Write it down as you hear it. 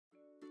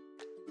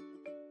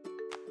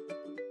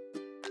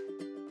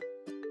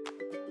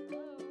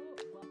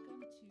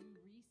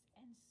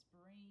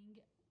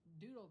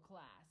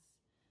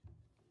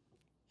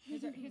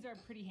here's our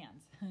pretty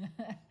hands.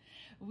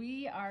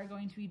 We are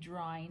going to be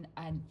drawing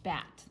a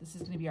bat. This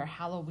is going to be our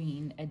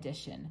Halloween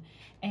edition.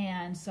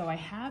 And so I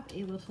have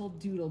a little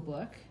doodle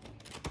book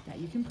that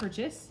you can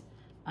purchase.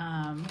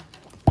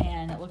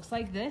 And it looks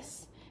like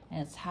this.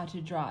 And it's how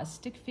to draw a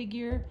stick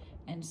figure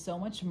and so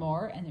much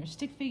more. And there's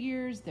stick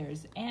figures,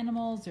 there's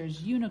animals,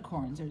 there's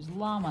unicorns, there's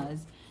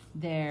llamas,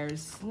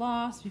 there's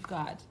sloths. We've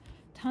got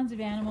tons of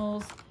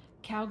animals,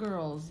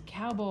 cowgirls,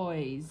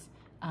 cowboys,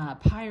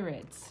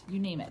 pirates, you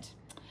name it.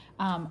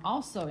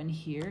 Also in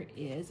here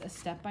is a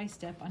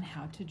step-by-step on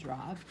how to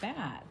draw a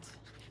bat.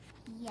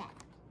 Yeah.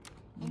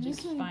 And you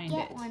can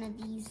get one of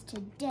these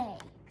today.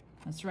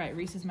 That's right.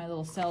 Reese is my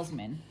little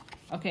salesman.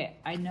 Okay,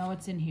 I know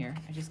it's in here.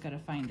 I just got to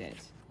find it.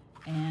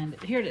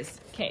 And here it is.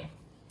 Okay.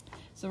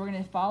 So we're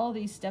going to follow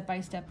these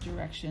step-by-step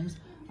directions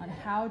on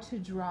how to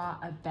draw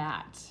a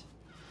bat.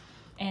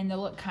 And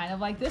they'll look kind of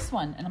like this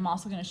one. And I'm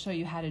also going to show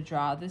you how to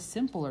draw this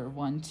simpler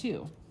one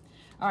too.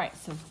 All right,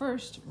 so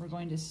first we're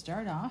going to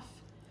start off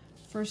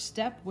first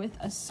step with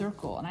a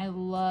circle, and I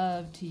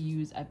love to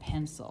use a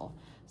pencil.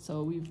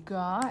 So we've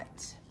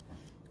got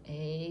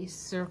a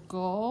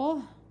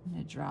circle. I'm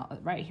gonna draw it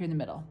right here in the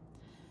middle.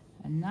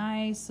 A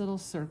nice little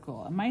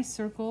circle. And my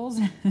circles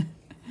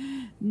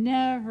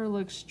never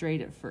look straight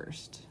at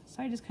first.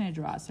 So I just kind of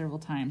draw it several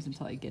times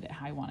until I get it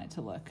how I want it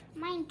to look.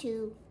 Mine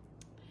too.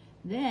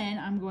 Then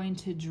I'm going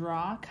to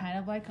draw kind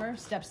of like our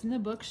steps in the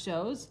book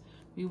shows.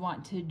 We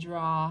want to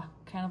draw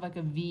kind of like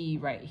a V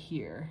right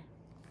here.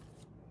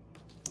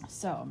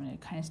 So I'm going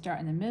to kind of start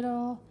in the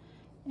middle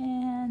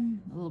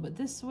and a little bit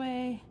this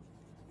way,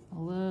 a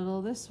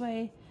little this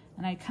way.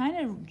 And I kind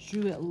of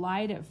drew it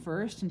light at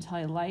first until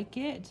I like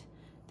it.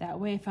 That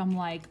way if I'm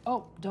like,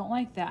 oh, don't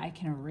like that, I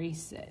can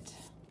erase it.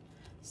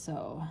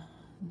 So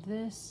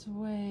this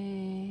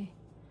way.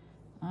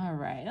 All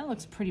right, that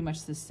looks pretty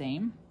much the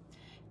same.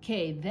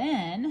 Okay,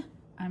 then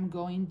I'm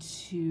going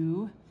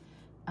to,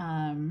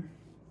 I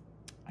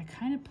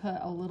kind of put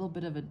a little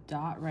bit of a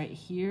dot right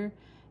here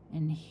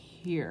and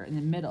here in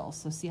the middle.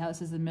 So see how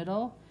this is the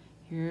middle?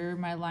 Here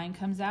my line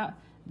comes out.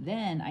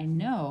 Then I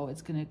know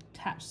it's gonna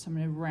attach, so I'm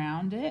gonna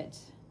round it.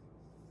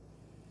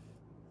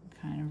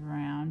 Kind of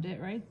round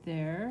it right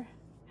there.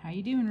 How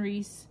you doing,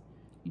 Reese?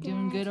 You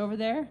doing good over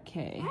there?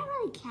 Okay. I'm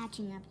really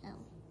catching up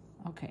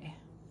though. Okay.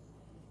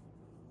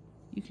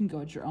 You can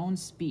go at your own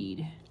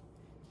speed.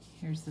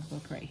 Here's the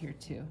book right here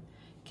too.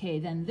 Okay,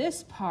 then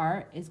this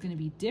part is gonna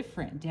be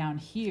different down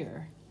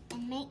here.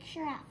 And make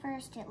sure at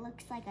first it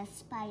looks like a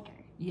spider.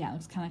 Yeah, it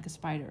looks kind of like a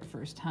spider at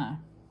first, huh?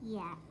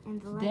 Yeah.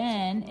 And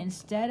then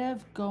instead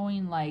of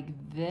going like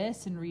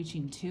this and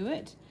reaching to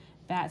it,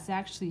 bats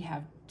actually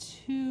have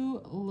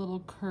two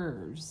little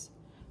curves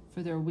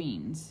for their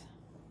wings.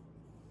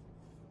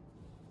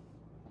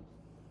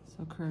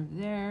 So curve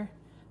there.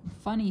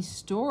 Funny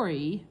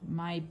story,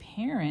 my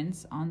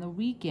parents on the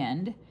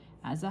weekend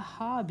as a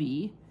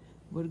hobby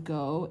would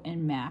go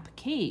and map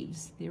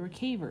caves. They were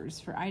cavers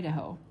for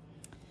Idaho.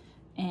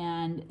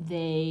 And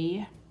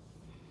they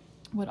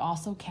would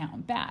also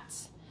count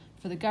bats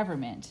for the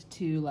government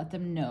to let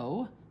them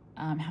know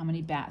how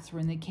many bats were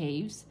in the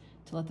caves,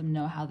 to let them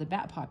know how the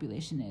bat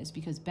population is,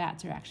 because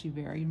bats are actually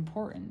very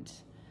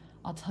important.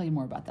 I'll tell you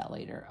more about that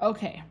later.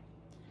 Okay,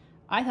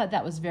 I thought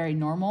that was very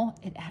normal.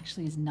 It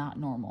actually is not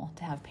normal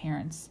to have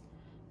parents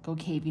go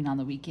caving on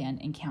the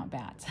weekend and count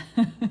bats.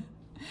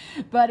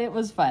 But it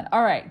was fun.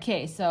 All right,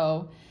 okay,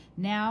 so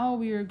now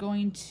we are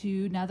going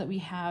to, now that we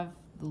have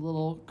the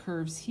little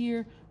curves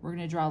here, we're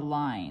going to draw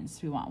lines.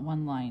 We want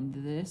one line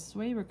this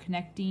way. We're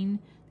connecting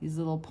these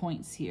little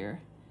points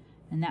here.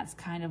 And that's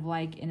kind of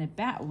like in a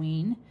bat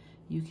wing.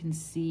 You can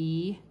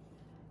see,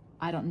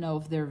 I don't know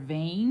if they're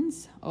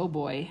veins. Oh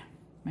boy,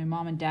 my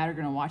mom and dad are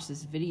going to watch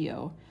this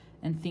video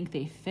and think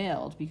they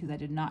failed because I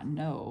did not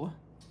know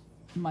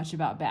much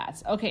about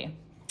bats. Okay,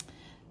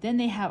 then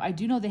they have, I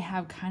do know they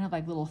have kind of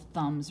like little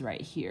thumbs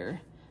right here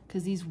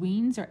because these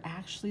wings are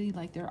actually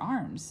like their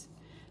arms.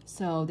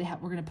 So they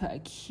have, we're gonna put a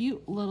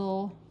cute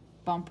little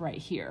bump right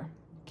here,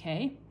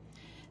 okay?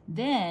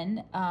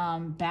 Then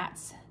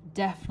bats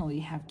definitely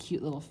have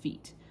cute little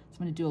feet. So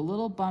I'm gonna do a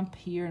little bump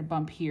here and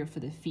bump here for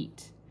the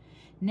feet.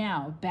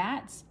 Now,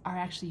 bats are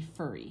actually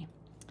furry.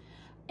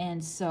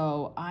 And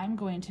so I'm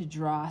going to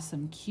draw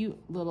some cute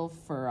little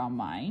fur on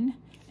mine.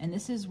 And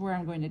this is where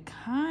I'm going to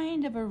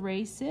kind of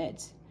erase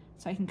it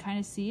so I can kind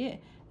of see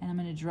it. And I'm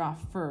gonna draw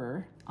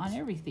fur on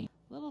everything.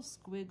 Little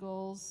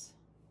squiggles.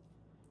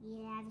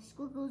 Yeah, the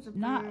squiggles are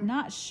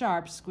not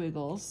sharp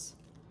squiggles,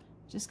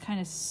 just kind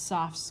of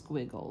soft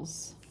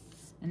squiggles.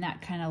 And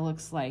that kind of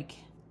looks like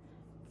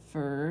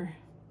fur.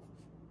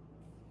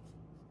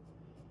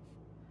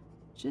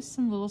 Just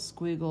some little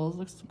squiggles,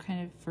 looks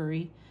kind of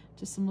furry.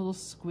 Just some little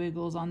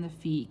squiggles on the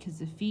feet, because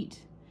the feet,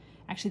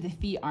 actually the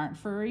feet aren't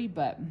furry,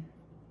 but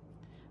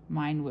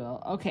mine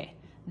will. Okay,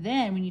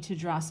 then we need to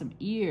draw some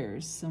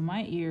ears. So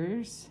my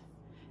ears,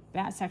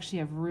 bats actually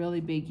have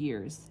really big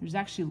ears. There's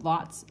actually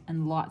lots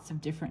and lots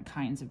of different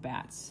kinds of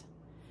bats.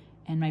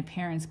 And my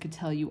parents could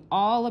tell you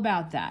all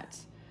about that.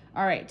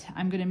 All right,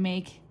 I'm gonna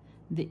make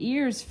the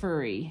ears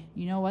furry.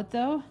 You know what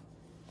though?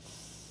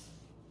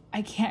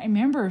 I can't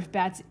remember if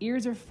bats'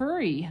 ears are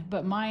furry,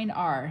 but mine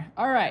are.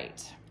 All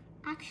right.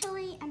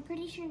 Actually, I'm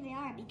pretty sure they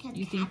are because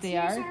you think they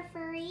ears are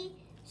furry,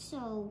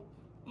 so,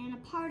 and a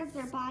part of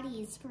their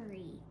body is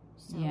furry.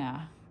 So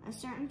yeah. A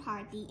certain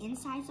part, the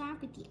insides are,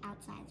 but the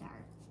outsides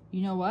are.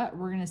 You know what?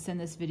 We're going to send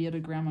this video to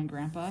Grandma and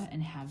Grandpa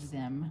and have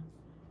them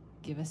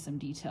give us some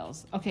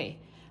details. Okay,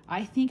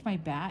 I think my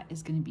bat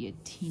is going to be a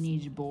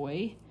teenage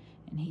boy,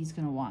 and he's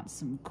going to want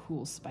some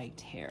cool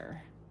spiked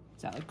hair.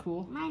 Does that look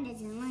cool? Mine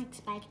doesn't like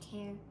spiked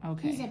hair.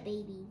 Okay. He's a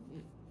baby.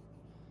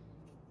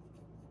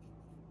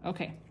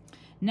 Okay,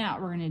 now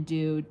we're going to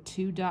do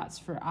 2 dots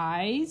for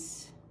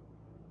eyes.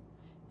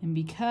 And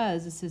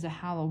because this is a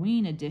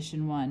Halloween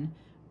edition one,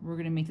 we're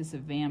going to make this a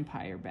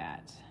vampire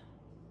bat.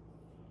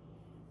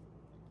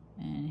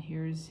 And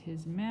here's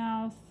his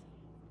mouth.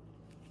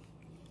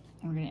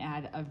 We're going to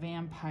add a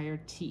vampire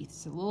teeth.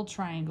 So a little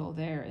triangle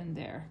there and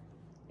there.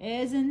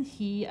 Isn't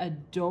he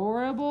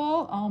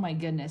adorable? Oh my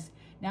goodness.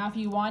 Now if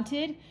you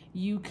wanted,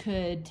 you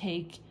could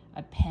take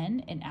a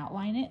pen and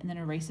outline it and then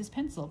erase his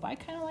pencil. But I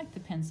kind of like the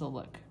pencil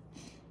look.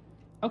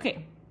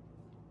 Okay.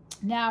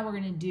 Now we're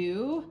going to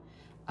do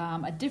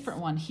a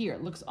different one here.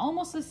 It looks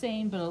almost the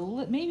same,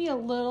 but maybe a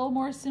little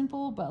more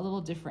simple, but a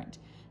little different.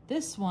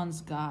 This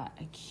one's got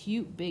a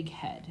cute big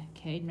head,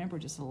 okay? Remember,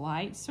 just a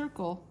light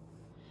circle.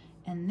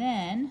 And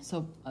then,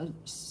 so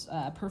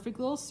a perfect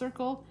little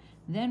circle.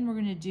 Then we're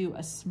gonna do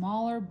a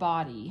smaller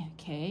body,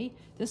 okay?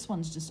 This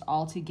one's just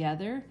all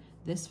together.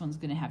 This one's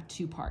gonna have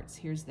 2 parts.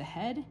 Here's the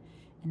head,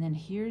 and then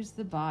here's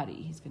the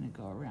body. He's gonna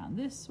go around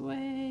this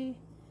way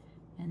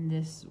and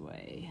this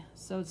way.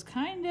 So it's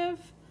kind of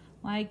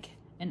like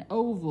an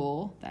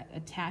oval that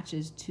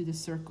attaches to the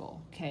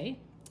circle, okay?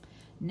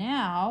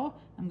 Now,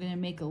 I'm gonna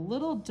make a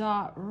little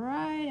dot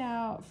right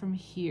out from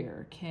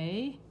here,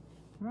 okay?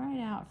 Right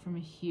out from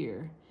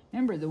here.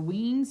 Remember, the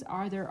wings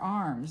are their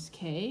arms,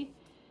 okay?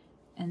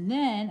 And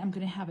then I'm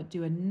gonna have it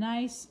do a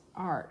nice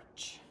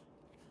arch.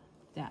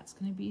 That's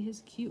gonna be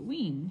his cute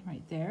wing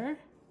right there.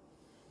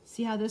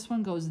 See how this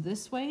one goes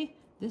this way?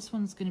 This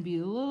one's gonna be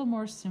a little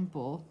more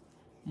simple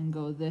and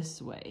go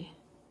this way.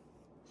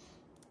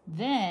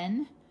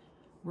 Then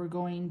we're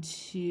going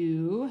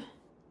to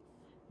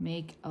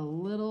make a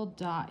little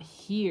dot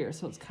here.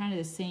 So it's kind of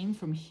the same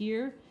from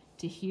here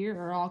to here,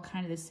 are all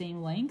kind of the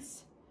same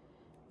lengths.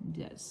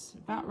 Yes,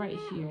 about right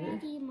here.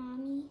 Ready,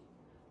 Mommy.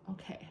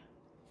 Okay.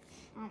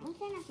 Aren't we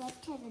gonna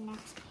flip to the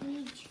next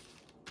page?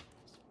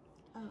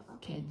 Oh,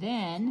 okay.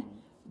 Then,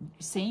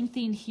 same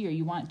thing here.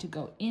 You want it to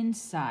go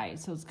inside,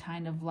 so it's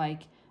kind of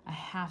like a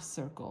half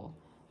circle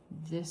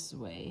this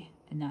way,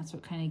 and that's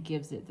what kind of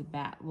gives it the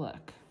bat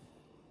look.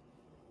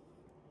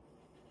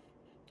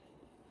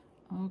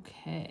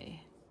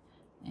 Okay.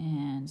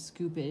 And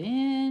scoop it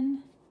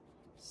in,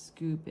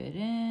 scoop it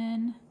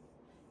in.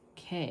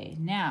 Okay,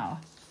 now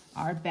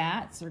our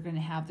bats are gonna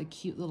have the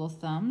cute little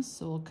thumbs,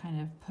 so we'll kind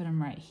of put them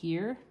right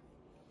here.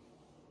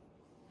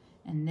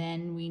 And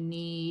then we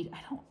need,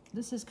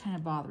 this is kind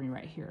of bothering me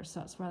right here,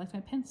 so that's why I like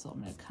my pencil. I'm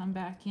gonna come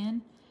back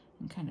in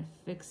and kind of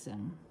fix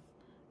him.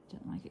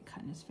 Didn't like it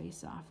cutting his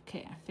face off.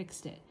 Okay, I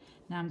fixed it.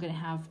 Now I'm gonna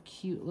have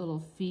cute little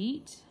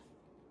feet.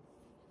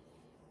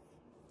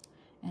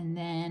 And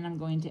then I'm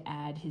going to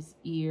add his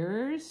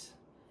ears.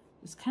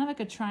 It's kind of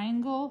like a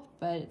triangle,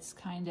 but it's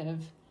kind of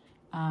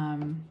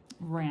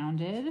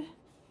rounded.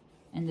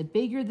 And the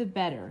bigger the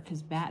better,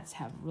 because bats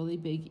have really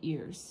big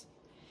ears.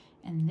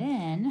 And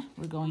then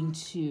we're going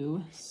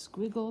to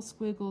squiggle,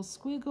 squiggle,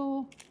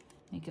 squiggle,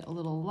 make it a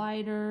little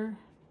lighter.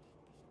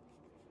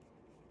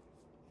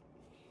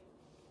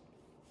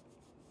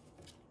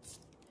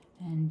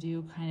 And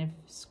do kind of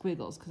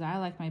squiggles, because I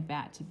like my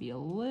bat to be a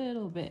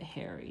little bit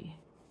hairy.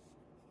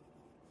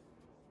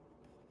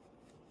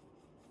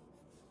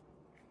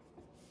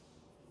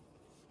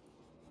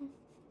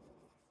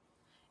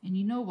 And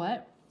you know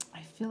what?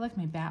 I feel like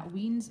my bat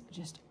wings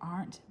just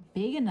aren't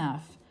big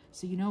enough.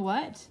 So you know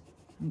what?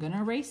 I'm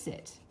gonna erase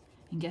it.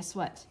 And guess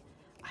what?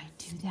 I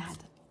do that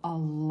a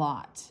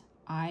lot.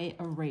 I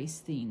erase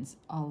things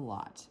a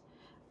lot.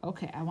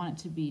 Okay, I want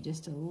it to be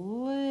just a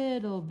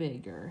little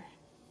bigger.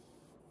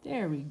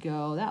 There we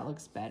go, that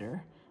looks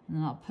better. And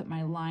then I'll put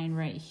my line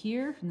right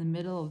here in the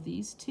middle of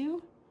these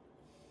two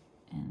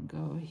and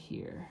go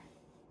here.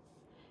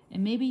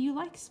 And maybe you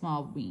like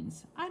small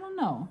wings. I don't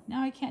know,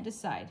 now I can't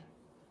decide.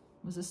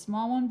 Was the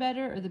small one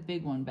better or the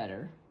big one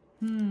better?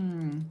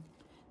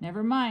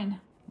 Never mind.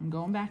 I'm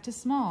going back to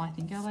small. I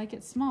think I like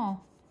it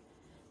small.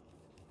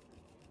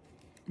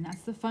 And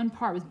that's the fun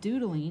part with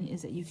doodling,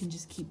 is that you can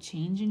just keep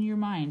changing your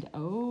mind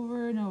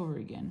over and over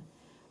again.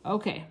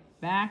 Okay,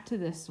 back to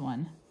this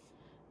one.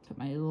 Put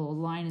my little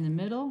line in the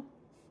middle.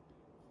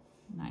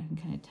 Now I can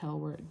kind of tell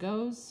where it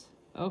goes.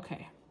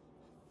 Okay.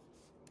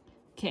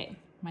 Okay,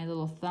 my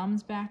little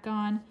thumb's back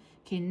on.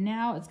 Okay,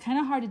 now it's kind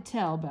of hard to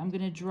tell, but I'm going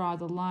to draw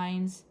the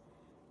lines.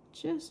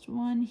 Just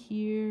one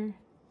here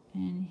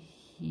and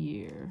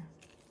here.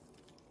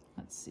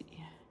 Let's see.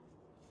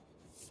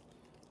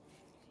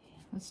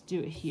 Let's do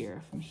it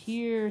here, from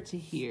here to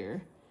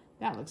here.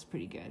 That looks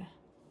pretty good.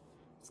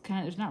 It's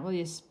kind of, there's not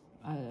really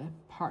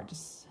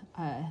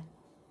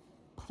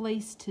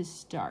place to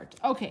start.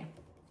 Okay.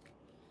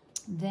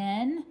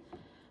 Then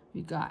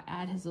we've got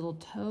add his little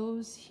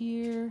toes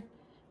here.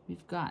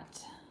 We've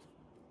got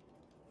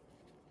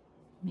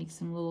make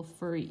some little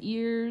furry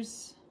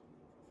ears.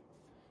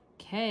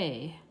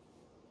 Okay.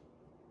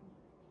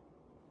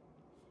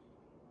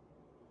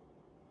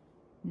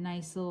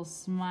 Nice little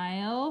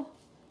smile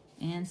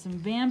and some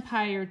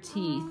vampire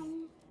teeth.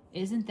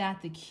 Isn't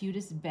that the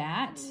cutest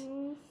bat?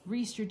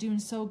 Reese, you're doing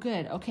so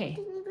good. Okay.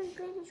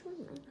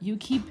 You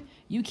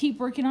keep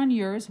working on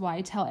yours while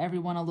I tell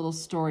everyone a little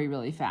story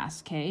really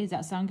fast, okay? Does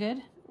that sound good?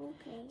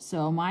 Okay.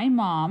 So my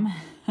mom,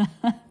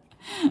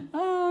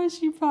 oh,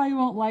 she probably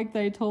won't like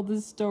that I told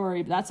this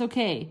story, but that's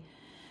okay.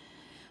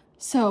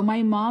 So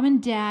my mom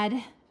and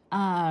dad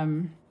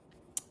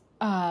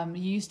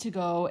used to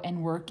go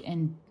and work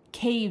in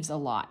caves a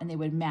lot, and they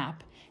would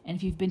map. And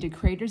if you've been to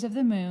Craters of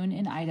the Moon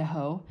in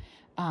Idaho,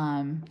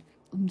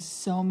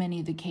 so many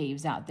of the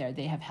caves out there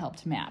they have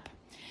helped map.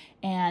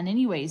 And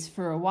anyways,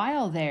 for a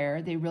while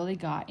there, they really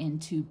got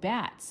into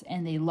bats,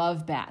 and they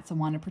love bats and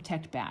want to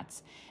protect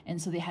bats.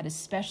 And so they had a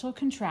special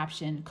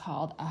contraption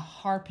called a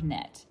harp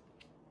net.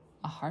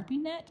 A harpy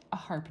net? A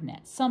harp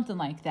net, something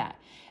like that.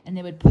 And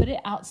they would put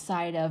it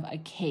outside of a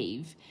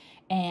cave,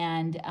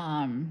 and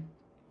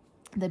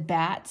the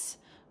bats,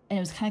 and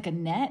it was kind of like a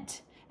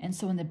net. And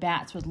so when the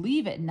bats would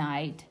leave at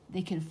night,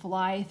 they could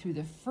fly through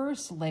the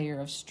first layer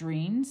of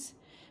strings,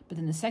 but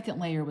then the second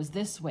layer was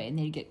this way, and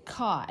they'd get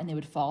caught and they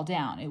would fall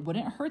down. It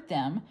wouldn't hurt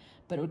them,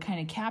 but it would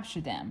kind of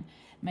capture them.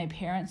 My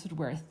parents would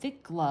wear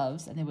thick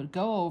gloves, and they would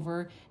go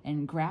over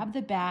and grab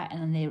the bat, and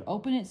then they would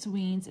open its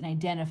wings and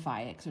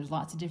identify it, because there's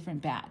lots of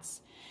different bats.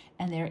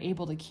 And they're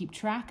able to keep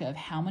track of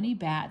how many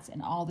bats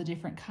and all the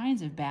different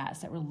kinds of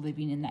bats that were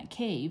living in that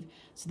cave,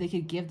 so they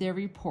could give their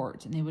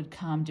report. And they would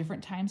come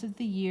different times of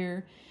the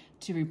year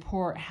to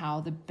report how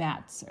the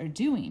bats are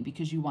doing,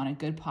 because you want a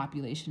good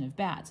population of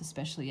bats,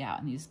 especially out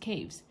in these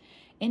caves.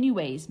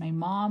 Anyways, my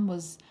mom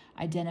was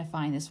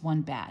identifying this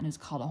one bat, and it was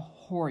called a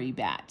hoary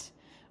bat,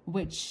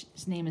 which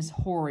his name is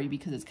hoary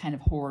because it's kind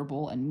of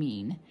horrible and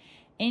mean.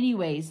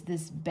 Anyways,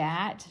 this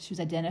bat, she was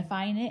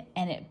identifying it,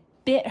 and it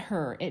bit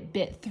her. It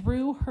bit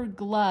through her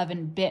glove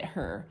and bit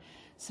her.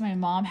 So my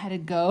mom had to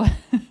go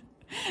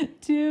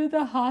to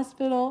the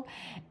hospital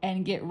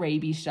and get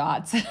rabies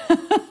shots.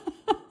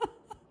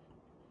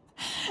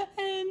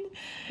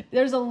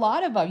 There's a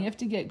lot of them. You have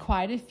to get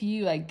quite a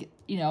few, like,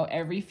 you know,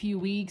 every few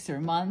weeks or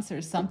months or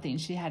something.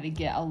 She had to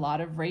get a lot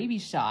of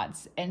rabies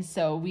shots. And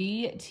so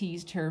we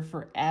teased her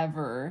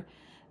forever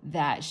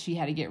that she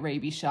had to get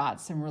rabies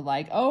shots. And we're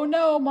like, oh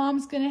no,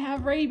 mom's going to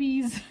have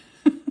rabies.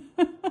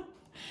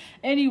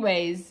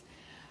 Anyways,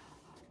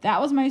 that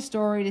was my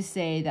story to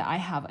say that I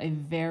have a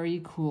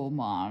very cool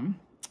mom,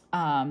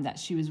 that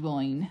she was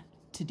willing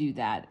to do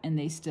that. And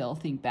they still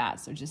think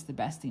bats are just the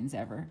best things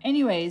ever.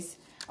 Anyways.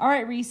 All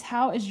right, Reese,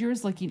 how is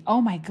yours looking? Oh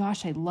my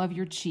gosh, I love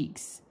your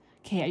cheeks.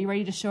 Okay, are you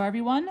ready to show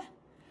everyone?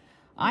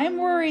 I'm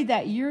worried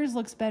that yours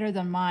looks better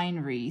than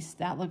mine, Reese.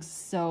 That looks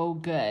so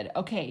good.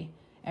 Okay,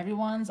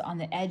 everyone's on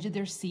the edge of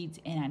their seats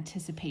in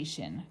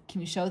anticipation.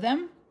 Can we show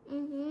them?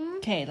 Mm-hmm.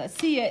 Okay, let's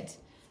see it.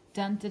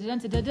 Dun, dun, dun,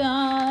 dun, dun,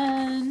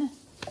 dun.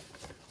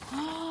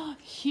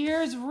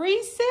 Here's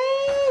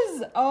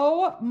Reese's.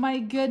 Oh my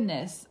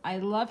goodness. I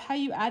love how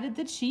you added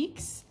the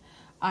cheeks.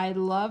 I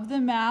love the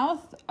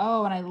mouth.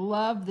 Oh, and I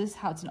love this,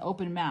 how it's an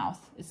open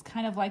mouth. It's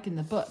kind of like in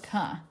the book,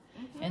 huh?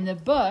 Mm-hmm. In the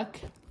book,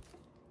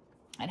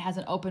 it has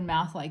an open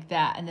mouth like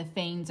that, and the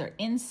fangs are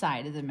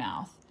inside of the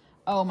mouth.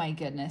 Oh my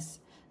goodness.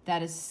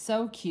 That is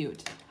so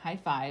cute. High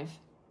five.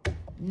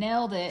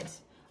 Nailed it.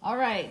 All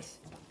right.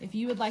 If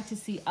you would like to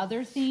see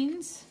other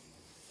things,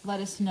 let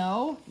us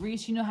know.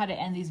 Reese, you know how to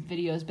end these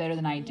videos better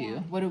than I do. Yeah.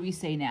 What do we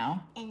say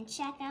now? And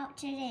check out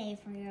today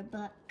for your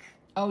book.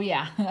 Oh,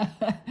 yeah.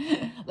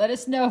 Let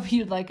us know if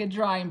you'd like a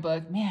drawing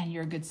book. Man,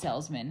 you're a good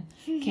salesman.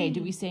 Okay,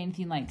 do we say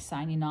anything like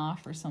signing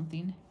off or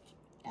something?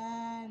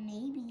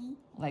 Maybe.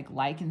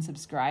 Like and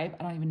subscribe?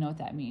 I don't even know what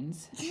that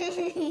means.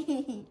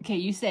 Okay,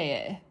 you say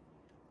it.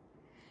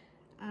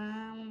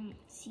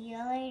 See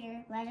you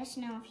later. Let us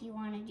know if you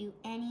want to do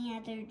any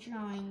other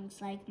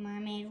drawings, like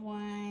mermaid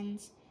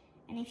ones.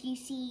 And if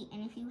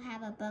you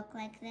have a book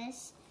like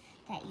this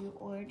that you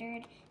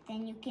ordered,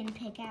 then you can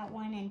pick out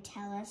one and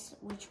tell us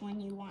which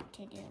one you want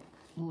to do.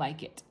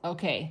 Like it.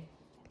 Okay.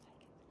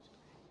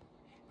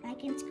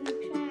 Like and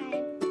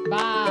subscribe.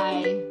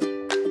 Bye.